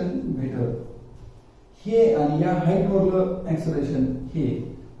ऍक्सेलरेशन भेटल हे आणि या हाईट वरलं ऍक्सेलरेशन हे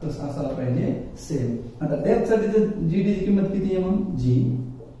कसं असायला पाहिजे, सेम. आता डेप्थ साठी जी डी ची किंमत किती आहे, मग जी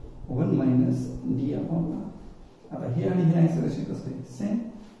 1 मायनस डी अपॉन आर. आता हे आणि हे ऍक्सेलरेशन कसं आहे, सेम.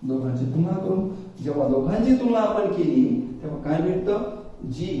 दोघांची तुलना करू. जेव्हा दोघांची तुलना आपण केली तेव्हा काय भेटतं,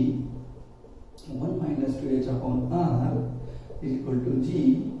 जी 1 minus 2h upon R is equal to G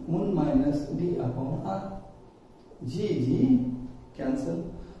 1 minus D upon R. G cancel,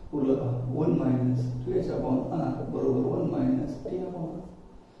 उरलं 1 मायनस 2h अपॉन आर बरोबर 1 मायनस डी अपॉन आर.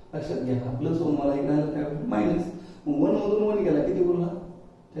 लक्षात घ्या, प्लस 1 मला इकडे काय मायनस, मग 1 मधून 1 गेला किती उरला,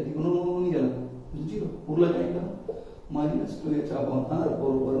 त्या ठिकाणी 1 गेला 0, उरला काय का मायनस 2h अपॉन आर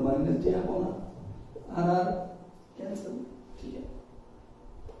बरोबर minus j upon R. R cancel. ठीक आहे,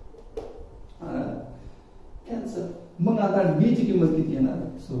 आर कॅन्सल. मग आता d ची किंमत किती येणार,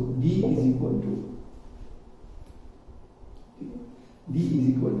 so d is equal to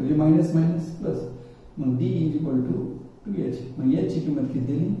minus minus plus, मग d is equal to 2h. मग h ची किंमत किती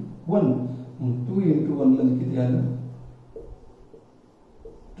दिली 1, मग 2 into 1 म्हणजे किती आलं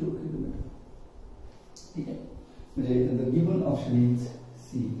 2 किलोमीटर. ठीक आहे, म्हणजे इथे the given option is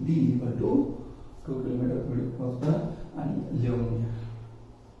C, D equal to 2 kilometre. थोडी पॉज करा आणि लिहून घ्या.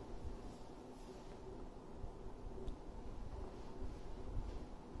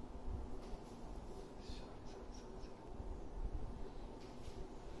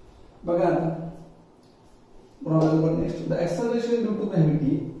 बघा आता problem number next. The acceleration due to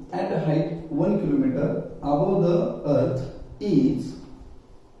gravity at a height 1 kilometre above the earth is.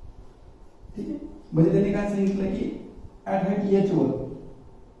 ठीक आहे, म्हणजे त्यांनी काय सांगितलं की ॲट हाईट एच वर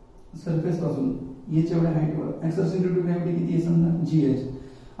सरफेस पासून एच एवढ्या हाईट वर एक्सेलरेशन ड्यू टू ग्रॅव्हिटी किती आहे समजा जीएच.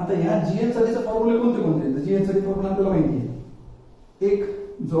 आता या जीएच साठीचा फॉर्म्युला कोणते आहेत, जीएच साठी फॉर्म्युला आपल्याला माहिती आहे. एक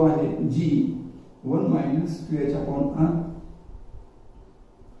जो आहे जी 1 मायनस 2h अपॉन आर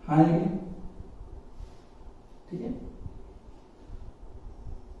हा आहे, ठीक आहे.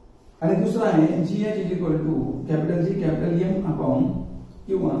 आणि दुसरा आहे GH is equal to capital G capital M upon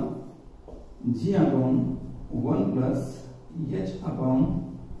किंवा जी upon 1 plus H upon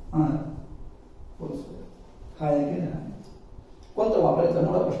R hole square. हा आहे की नाही, कोणता वापरायचा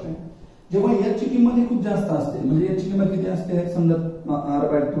मोठा प्रश्न आहे. जेव्हा एच ची किंमत ही खूप जास्त असते, म्हणजे एच ची किंमत किती असते समजा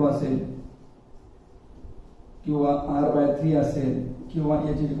r/2 असेल किंवा r/3 असेल किंवा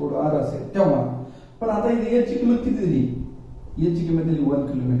H is equal to R असेल तेव्हा. पण आता इथे एच ची किंमत किती दिली, एच ची किंमत दिली 1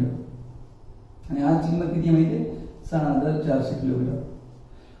 किलोमीटर आणि आर ची किंमत किती माहिती आहे 6400 किलोमीटर.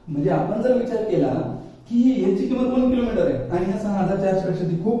 म्हणजे आपण जर विचार केला की याची किंमत 1 किलोमीटर आहे आणि ह्या 6400 पेक्षा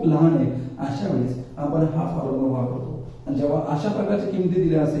ती खूप लहान आहे, अशा वेळेस आपण हा फॉर्म्युला वापरतो. आणि जेव्हा अशा प्रकारच्या किमती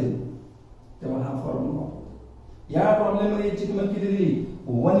दिल्या असेल तेव्हा हा फॉर्म्युला वापरतो. या प्रॉब्लेम मध्ये याची किंमत किती दिली?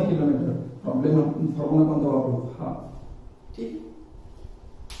 1 किलोमीटर. फॉर्म्युला कोणता वापरू? हा. ठीक.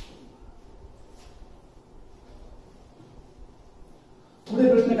 पुढे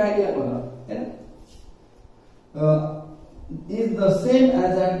प्रश्न काय दिला बघा. Is the same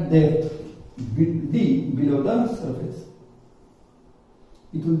as at depth D below the surface.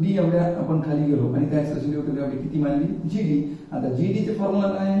 इथून डी एवढ्या आपण खाली गेलो आणि काय एक्सप्रेशन एवढी किती मानली? जीडी. आता जीडी चे फॉर्म्युला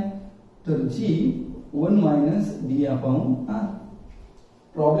काय आहे? तर जी 1 minus D upon R.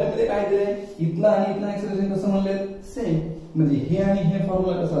 Problem मध्ये काय दिलंय? इथला आणि इथला एक्सप्रेशन कसं म्हणले? सेम. म्हणजे हे आणि हे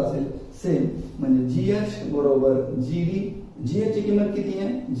फॉर्म्युला कसा असेल? सेम. म्हणजे जीएच बरोबर जीडी. जीएच ची किंमत किती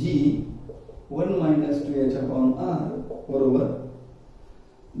आहे? जी 1 मायनस 2h अपॉन आर बरोबर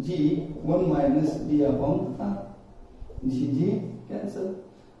जी 1 मायनस डी अपॉन आर. जी जी कॅन्सल.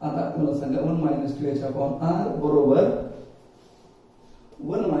 आता मला सांगा 1 मायनस 2h अपॉन आर बरोबर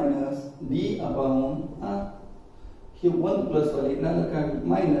 1 मायनस डी अपॉन आर. हे 1 प्लस वाले इकडे काय?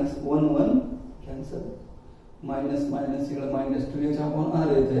 Minus 1 1 cancel. मायनस मायनस इकडे मायनस 2h अपॉन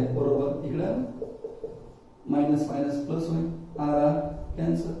आर येते बरोबर इकडे मायनस मायनस प्लस होईल. R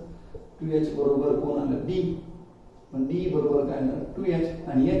cancel. 2h बरोबर कोण आलं? डी. पण डी बरोबर काय येणार? 2h.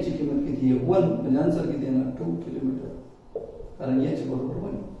 आणि h ची किंमत किती आहे? 1. म्हणजे आन्सर किती येणार? 2 किलोमीटर. कारण h बरोबर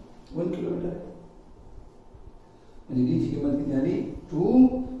 1 किलोमीटर. म्हणजे डी ची किंमत किती आली? 2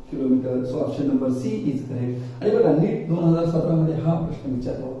 kilometre. So option number C is correct. आणि बघा नीट 2017 मध्ये हा प्रश्न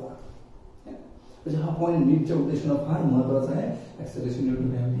विचारला होता. म्हणजे हा पॉइंट नीटच्या उद्देशाने फार महत्त्वाचा आहे. Acceleration due to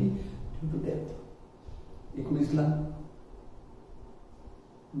gravity due to depth. 19 ला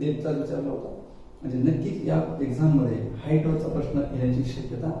डेप्थचा विचारला होता. म्हणजे नक्कीच या एक्झाम मध्ये हाईटवरचा प्रश्न येण्याची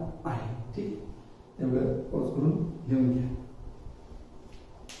शक्यता आहे. ठीक. त्यामुळे पॉज करून लिहून घ्या.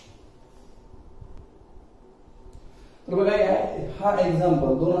 तर बघा हा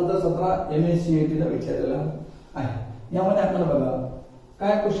एक्झाम्पल 2017 MSCIT ला विचारलेला आहे. यामध्ये आपल्याला बघा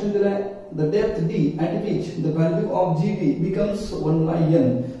काय क्वेश्चन दिलाय? The depth D at which the value of GD becomes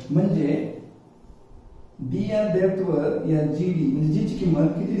 1/n. म्हणजे डी या डेप्थ वर या जीडी म्हणजे जी ची किंमत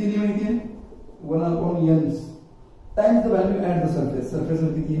किती दिली माहिती आहे? 1/n times the value at the surface. Surface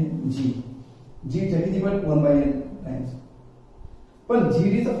वर किती आहे? जी. जी च्या किती पट? 1/n times. पण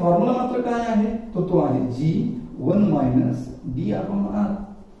जीडी चा फॉर्म्युला मात्र काय आहे? तो आहे जी 1 मायनस डी अपॉन आर.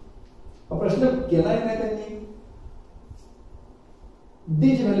 प्रश्न केलाय काय त्यांनी?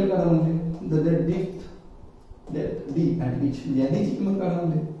 डी ची व्हॅल्यू काढा म्हणजे the depth D at which या डी ची किंमत काढा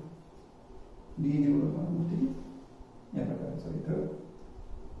म्हणजे डी बरोबर म्हणजे या प्रकारचं इथं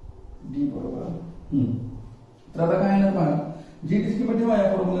डी बरोबर. तर आता काय येणार पहा? जी ची किंमत ठेवा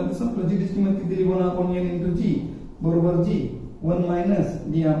या फॉर्म्युला. संपलं. जी ची किंमत किती दिली? 1/n इंटू जी बरोबर जी 1 मायनस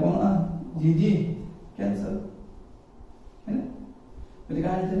डी अपॉन आर. जी जी कॅन्सल. म्हणजे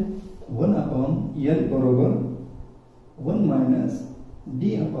काय आहे? 1/n बरोबर 1 मायनस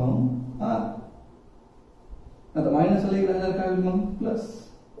डी अपॉन आर. आता मायनस वाले इकडे काय होईल मग? प्लस.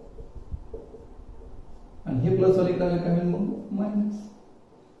 आणि हे प्लस वाले इकडे काय होईल मग? मायनस.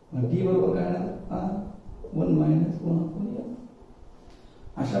 मग डी बरोबर काय येणार? R 1 minus 1/n.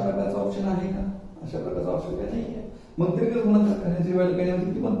 अशा प्रकारचा ऑप्शन आहे का? अशा प्रकारचा ऑप्शन काय नाही आहे. मग ते कसं गुणाकार करायची व्हॅल्यू काय होती?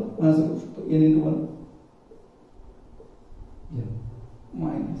 किती पण असं करू शकतो. n × 1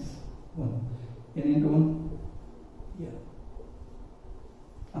 मायनस 1 n × 1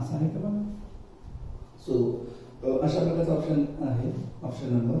 असं आहे का बघा. सो अशा प्रकारचा ऑप्शन आहे.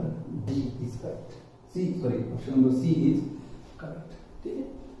 Option number D is correct. Option number C is correct. ठीक आहे.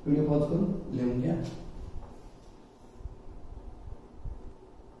 व्हिडिओ पॉज करून लिहून घ्या.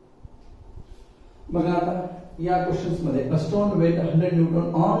 बघा आता या क्वेश्चन्स मध्ये a stone weight 100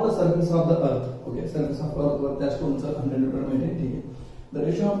 Newton on the surface of the earth. Okay. Surface of earth वर त्या स्टोनचा 100 न्यूटन वेट आहे. ठीक आहे. The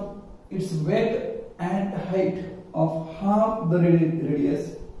ratio of its weight and height of half the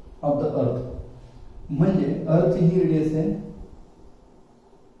radius of the earth. म्हणजे अर्थ ही radius आहे.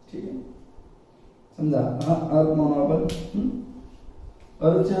 ठीक आहे. समजा हा अर्थ म्हणू आपण.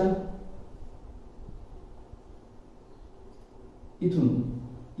 अर्थच्या इथून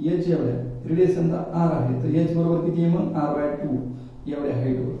एच एवढ्या रेडियस समजा आर आहे तर एच बरोबर किती आहे मग? r/2 एवढ्या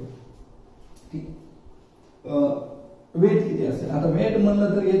हाईटवर. ठीक. वेट किती असेल? आता वेट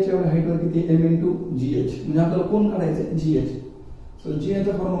म्हणलं तर एच एवढ्या हाईटवर किती? m × gh. म्हणजे आपल्याला कोण काढायचं? gh. सो gh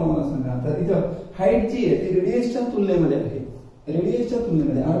चा फॉर्म्युला मला सांगा. तर इथं हाईट जी आहे ती रेडियसच्या तुलनेमध्ये आहे. रेडियसच्या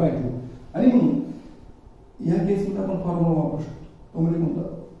तुलनेमध्ये r/2. आणि म्हणून या केसमध्ये आपण फॉर्म्युला वापरू शकतो. तो म्हणजे कोणता?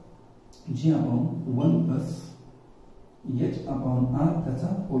 g upon 1 + H upon R त्याचा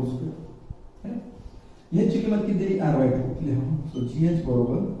होल स्क्वेअर. एच ची किंमत किती दिली r/2 लिहा. सो जी एच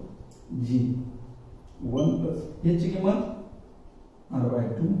बरोबर जी 1 प्लस एच ची किंमत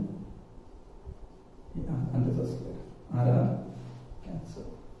r/2 आणि त्याचा स्क्वेअर आर कॅन्सल.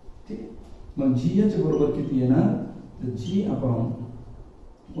 ठीक. मग जी एच बरोबर किती येणार तर जी अपॉन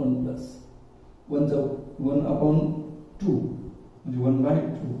 1 प्लस 1 अपॉन 2 म्हणजे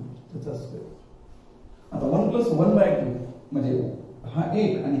 1/2 त्याचा स्क्वेअर. आता 1 प्लस 1/2 म्हणजे हा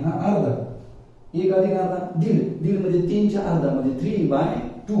 1 आणि हा अर्धा. 1 अधिक अर्धा दीड म्हणजे 3 च्या अर्धा म्हणजे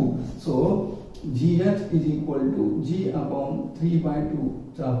 3/2. So G H is equal to G upon 3/2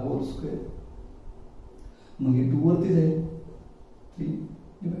 चा होल स्क्वेअर. मग हे 2 वरती जाईल 3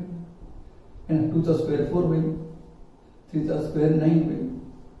 डिवाइड 2 चा स्क्वेअर 4 होईल 3 चा स्क्वेअर 9 होईल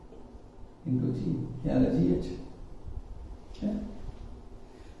इंटू जी. हे आलं जी एच.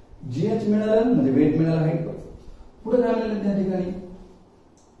 जी एच मिळालं म्हणजे वेट मिळालं हाईट. पुढे काय मिळालं त्या ठिकाणी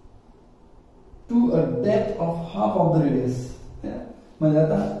to a depth of half of the radius. म्हणजे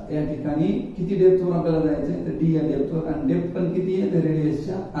आता या ठिकाणी किती डेप्थ वर आपल्याला जायचंय तर डी या डेप्थ वर आणि डेप्थ पण किती आहे तर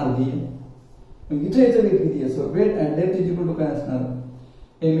रेडियसच्या अर्धी आहे. मग इथे याचं वेट किती आहे. So weight and depth is equal to काय असणार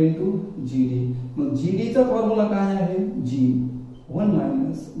एम इंटू जी डी. मग जी डी चा फॉर्म्युला काय आहे जी 1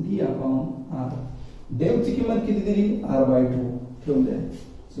 minus D upon R. Depth ची किंमत किती दिली r/2 ठेवून द्या.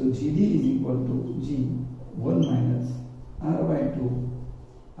 So G D is equal to G 1 minus r/2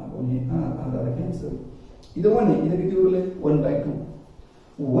 आपण हे r कॅन्सल. इथं 1 आहे इथं किती उरले 1/2.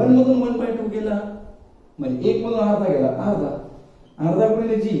 1 मधून 1/2 गेला म्हणजे 1 मधून अर्धा गेला अर्धा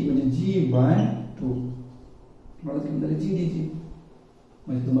गुणिले जी म्हणजे g/2 मला समजा जी डी जी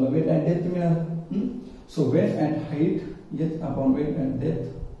म्हणजे तुम्हाला वेट अँड डेप्थ मिळालं. So weight and height H upon weight and depth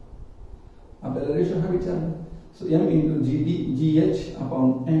आपल्याला रेशो हा विचारला. So m into G D G H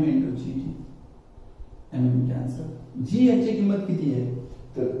upon m into G D m cancel. जी H ची किंमत किती आहे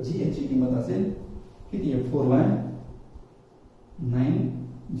तर जी एच ची किंमत असेल किती आहे 4/9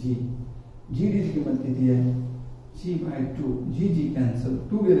 जी. जी डी ची किंमत किती आहे g/2 जी कॅन्सल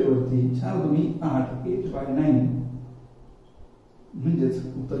 2 गेल्यावरती 4 2 8 8/9 म्हणजेच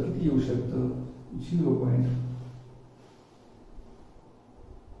उत्तर किती येऊ शकतं 0.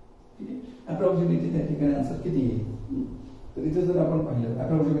 अप्रॉक्सिमेटली त्या ठिकाणी आन्सर किती येईल तर इथे जर आपण पाहिलं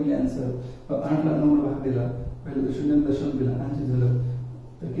अप्रॉक्सिमेटली आन्सर 8 ला 9 भाग दिला पहिलं तर 0.0 दिला 80 झालं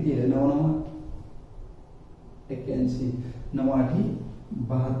तर किती आहे 9 81 9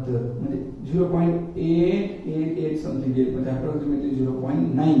 72 म्हणजे 0.888 समथिंग येईल म्हणजे अप्रॉक्सिमेटली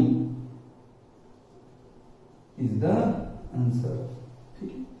 0.9 इज द आन्सर. ठीक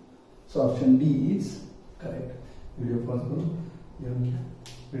आहे. So option D is correct. Video pause करून लिहून घ्या.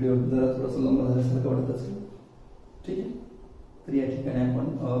 व्हिडिओ जरा थोडासा लंबा झाल्यासारखं वाटत असेल. ठीक आहे. तर या ठिकाणी आपण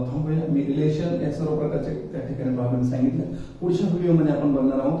थांबूया. मी रिलेशन या सर्व प्रकारचे त्या ठिकाणी प्रॉब्लेम सांगितले. पुढच्या व्हिडिओमध्ये आपण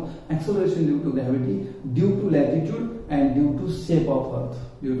बघणार आहोत acceleration due to gravity due to latitude and due to shape of earth.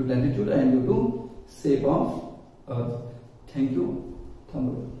 Due to latitude and due to shape of earth. Thank you.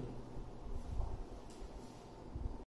 थांबूया.